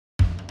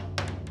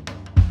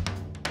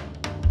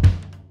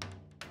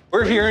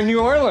We're here in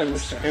New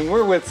Orleans, and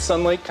we're with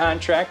SUNlight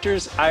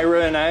Contractors.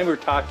 Ira and I were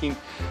talking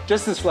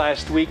just this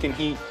last week, and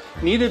he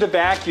needed a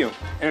vacuum.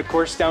 And of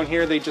course, down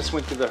here, they just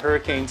went through the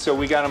hurricane, so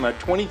we got him a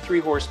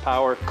 23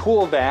 horsepower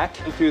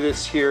CoolVac. And through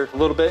this here a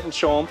little bit and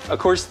show him. Of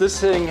course, this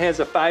thing has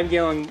a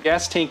 5-gallon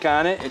gas tank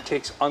on it. It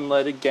takes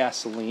unleaded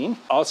gasoline.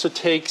 Also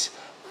takes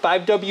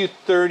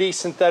 5W30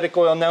 synthetic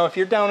oil. Now, if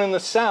you're down in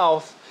the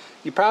South,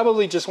 you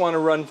probably just want to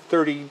run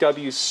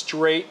 30W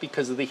straight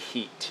because of the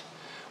heat.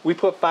 We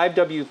put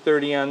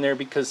 5W30 on there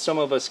because some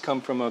of us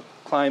come from a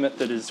climate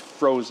that is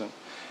frozen.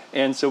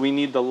 And so we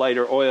need the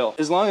lighter oil.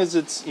 As long as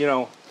it's,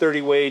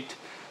 30 weight.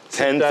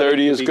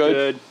 1030 is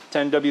good.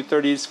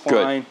 10W30 is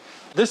fine. Good.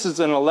 This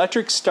is an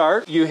electric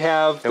start. You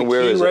have the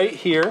key right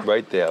here.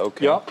 Right there,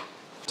 okay. Yep.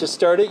 To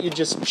start it, you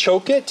just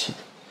choke it.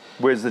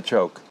 Where's the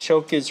choke?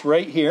 Choke is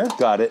right here.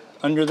 Got it.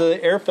 Under the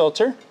air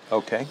filter.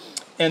 Okay.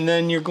 And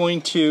then you're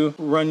going to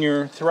run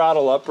your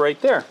throttle up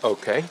right there.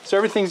 Okay. So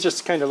everything's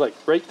just kind of like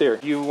right there.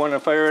 You want to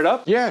fire it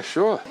up? Yeah,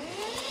 sure.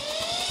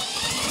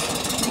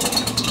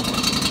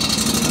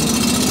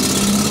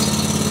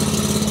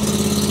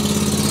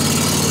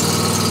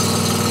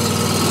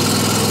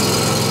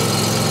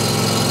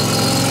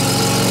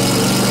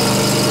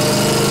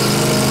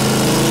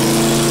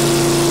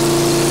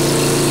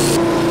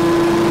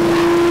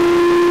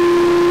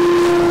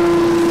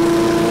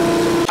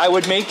 I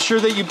would make sure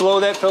that you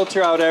blow that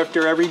filter out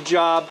after every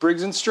job.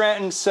 Briggs &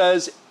 Stratton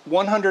says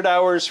 100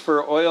 hours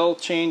for oil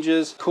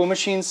changes. Cool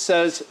Machines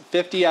says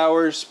 50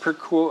 hours per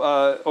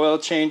oil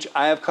change.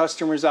 I have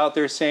customers out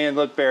there saying,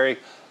 look, Barry,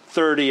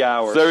 30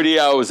 hours. 30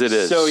 hours it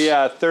is. So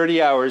yeah,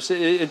 30 hours.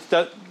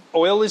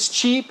 Oil is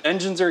cheap,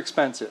 engines are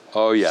expensive.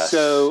 Oh yes.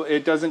 So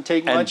it doesn't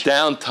take much.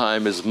 And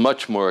downtime is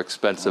much more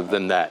expensive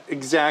than that.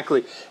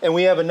 Exactly. And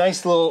we have a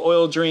nice little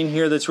oil drain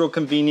here that's real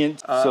convenient.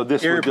 So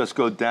this will just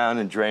go down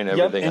and drain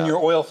everything out. And your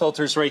oil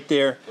filter's right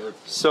there.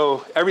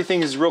 So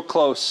everything is real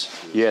close.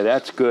 Yeah,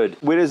 that's good.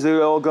 Where does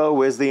the oil go?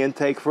 Where's the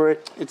intake for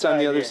it? It's on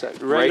the other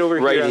side. Right over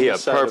here. Right here.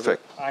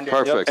 Perfect.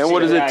 Perfect. And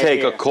what does it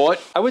take? A quart?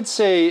 I would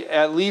say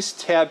at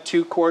least have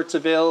 2 quarts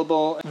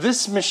available.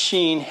 This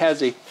machine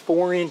has a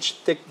 4-inch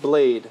thick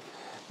blade.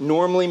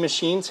 Normally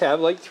machines have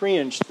like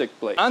 3-inch thick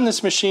blade. On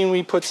this machine,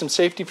 we put some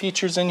safety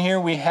features in here.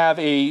 We have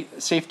a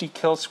safety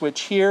kill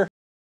switch here,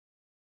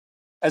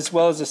 as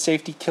well as a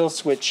safety kill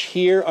switch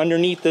here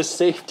underneath this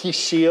safety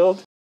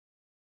shield,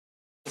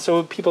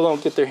 so people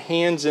don't get their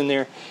hands in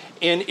there.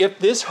 And if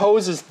this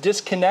hose is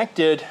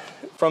disconnected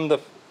from the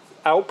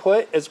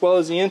output as well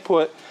as the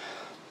input,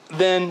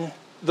 then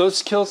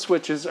those kill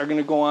switches are going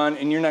to go on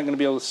and you're not going to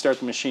be able to start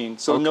the machine.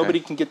 So nobody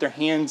can get their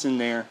hands in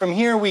there. From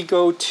here we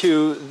go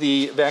to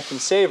the vacuum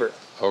saver.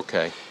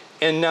 Okay.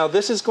 And now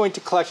this is going to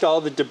collect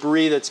all the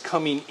debris that's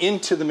coming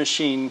into the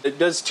machine. It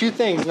does 2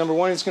 things. Number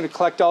 1, it's going to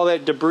collect all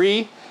that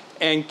debris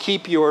and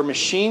keep your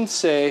machine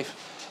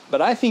safe.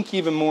 But I think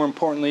even more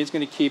importantly, it's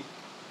going to keep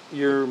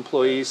your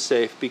employees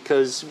safe,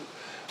 because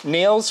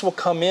nails will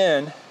come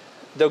in,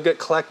 they'll get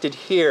collected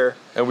here.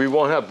 And we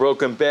won't have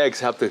broken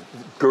bags, have to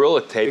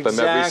Gorilla tape them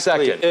every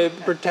second. It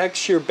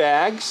protects your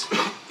bags,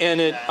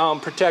 and it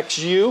protects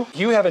you.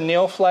 You have a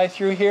nail fly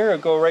through here,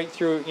 it'll go right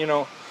through,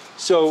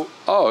 so.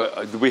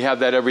 Oh, we have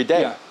that every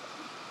day? Yeah.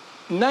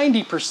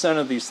 90%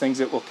 of these things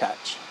it will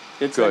catch.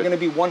 It's not going to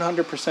be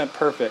 100%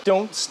 perfect.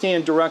 Don't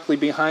stand directly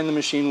behind the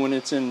machine when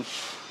it's in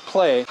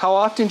play. How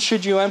often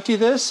should you empty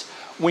this?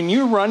 When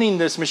you're running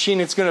this machine,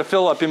 it's going to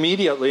fill up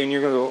immediately, and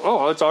you're going to go,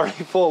 oh, it's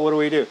already full, what do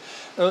we do?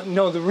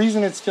 No, the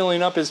reason it's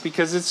filling up is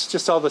because it's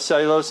just all the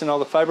cellulose and all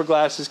the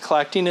fiberglass is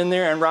collecting in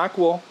there, and rock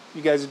wool.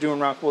 You guys are doing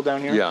rock wool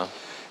down here? Yeah.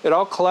 It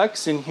all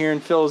collects in here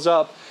and fills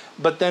up,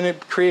 but then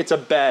it creates a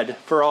bed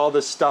for all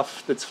the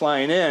stuff that's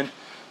flying in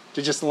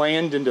to just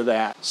land into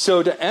that.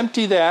 So to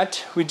empty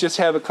that, we just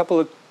have a couple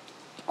of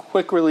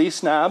quick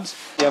release knobs.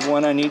 You have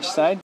one on each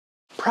side.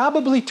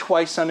 Probably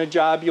twice on a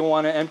job you'll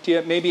want to empty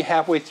it, maybe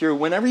halfway through.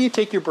 Whenever you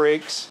take your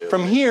breaks,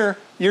 from here,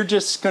 you're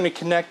just going to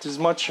connect as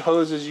much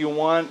hose as you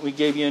want. We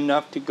gave you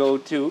enough to go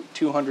to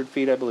 200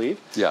 feet, I believe.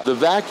 Yeah. The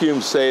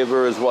vacuum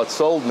saver is what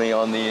sold me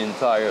on the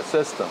entire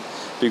system,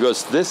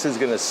 because this is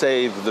going to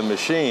save the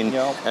machine,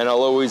 and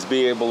I'll always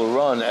be able to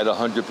run at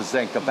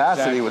 100%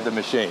 capacity with the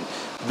machine.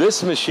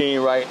 This machine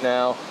right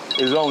now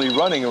is only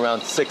running around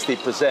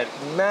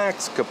 60%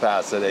 max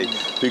capacity,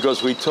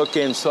 because we took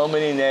in so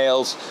many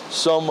nails,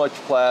 so much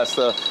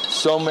plaster,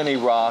 so many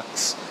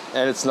rocks,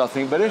 and it's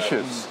nothing but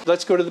issues.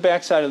 Let's go to the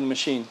back side of the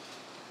machine.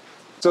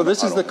 So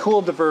this is the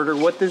cool diverter.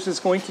 What this is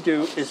going to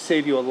do is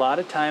save you a lot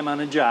of time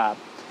on a job.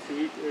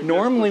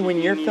 Normally when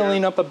you're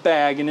filling up a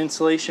bag, an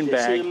insulation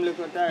bag,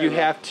 you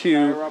have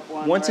to,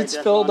 once it's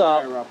filled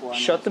up,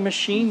 shut the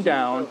machine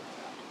down,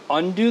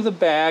 undo the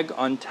bag,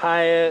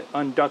 untie it,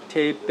 unduct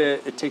tape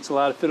it. It takes a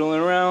lot of fiddling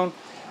around.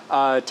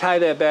 Tie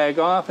that bag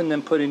off and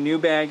then put a new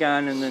bag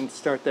on and then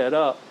start that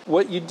up.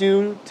 What you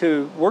do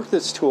to work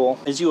this tool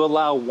is you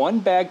allow one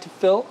bag to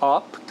fill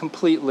up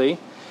completely.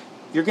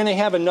 You're going to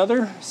have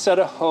another set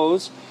of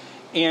hose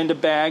and a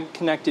bag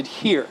connected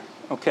here,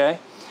 okay?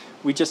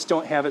 We just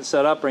don't have it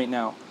set up right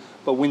now.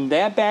 But when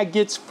that bag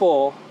gets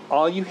full,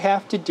 all you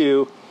have to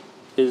do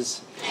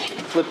is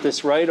flip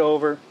this right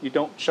over. You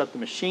don't shut the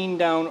machine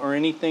down or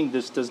anything.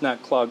 This does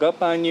not clog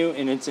up on you,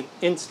 and it's an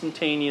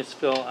instantaneous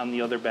fill on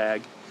the other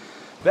bag.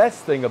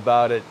 Best thing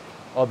about it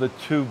are the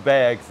two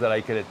bags that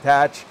I can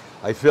attach.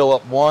 I fill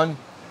up one,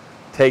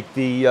 take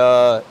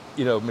the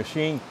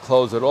machine,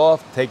 close it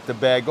off, take the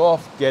bag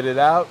off, get it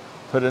out,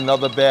 put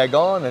another bag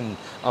on, and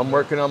I'm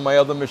working on my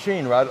other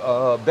machine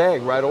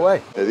bag right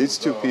away. Yeah, these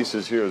two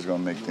pieces here is going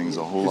to make things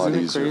a whole lot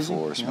easier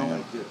for us,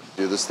 man.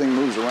 Yeah, this thing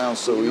moves around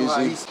so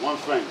easy. One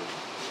finger.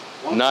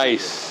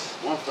 Nice.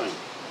 One finger.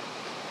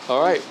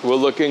 All right, we're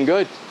looking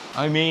good.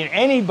 I mean,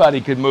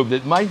 anybody could move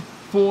it. My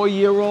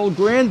 4-year-old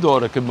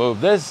granddaughter could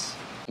move this.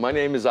 My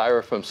name is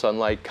Ira from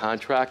SUNlight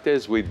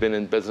Contractors. We've been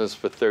in business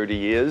for 30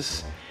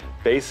 years.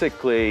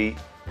 Basically,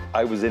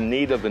 I was in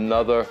need of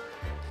another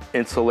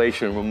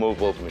insulation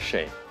removal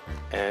machine.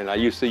 And I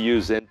used to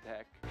use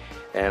Intech,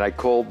 and I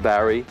called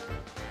Barry,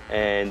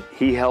 and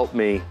he helped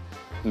me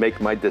make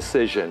my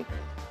decision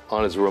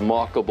on his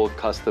remarkable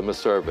customer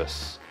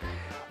service.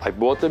 I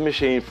bought the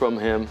machine from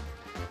him.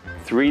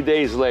 3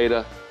 days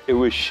later, it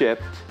was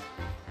shipped.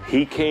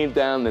 He came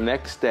down the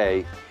next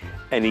day,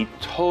 and he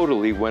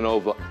totally went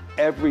over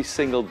every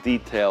single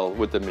detail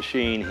with the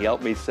machine. He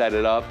helped me set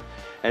it up.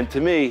 And to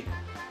me,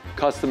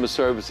 customer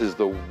service is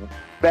the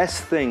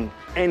best thing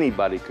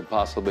anybody could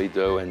possibly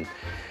do. And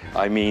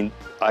I mean,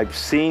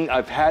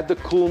 I've had the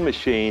Cool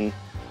machine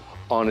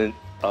on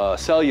a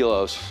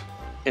cellulose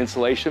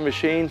insulation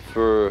machine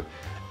for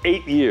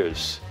 8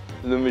 years.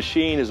 The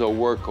machine is a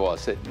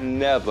workhorse. It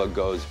never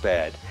goes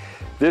bad.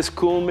 This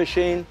Cool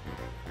machine,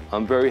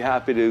 I'm very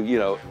happy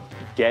to,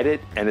 get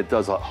it, and it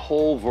does a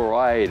whole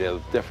variety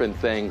of different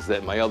things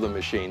that my other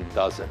machine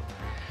doesn't.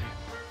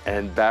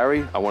 And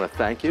Barry, I want to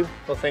thank you.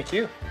 Well, thank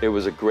you. It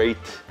was a great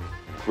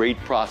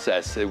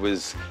process. It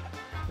was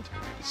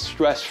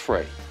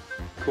stress-free.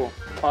 Cool.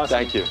 Awesome.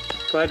 Thank you.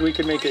 Glad we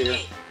could make it here.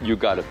 You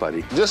got it,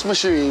 buddy. This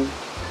machine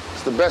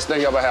is the best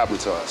thing ever happened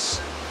to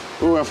us.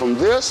 We went from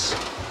this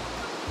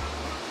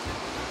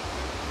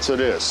to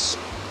this.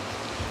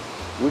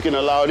 We can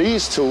allow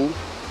these two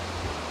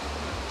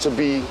to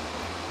be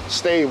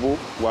stable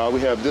while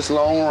we have this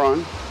long run,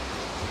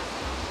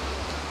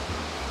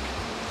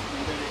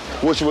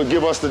 which would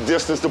give us the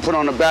distance to put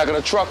on the back of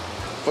the truck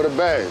for the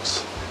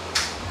bags.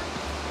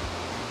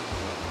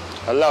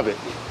 I love it.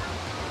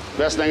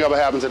 Best thing ever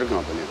happened to the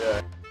company.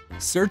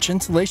 Search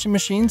insulation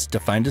machines to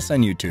find us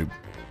on YouTube.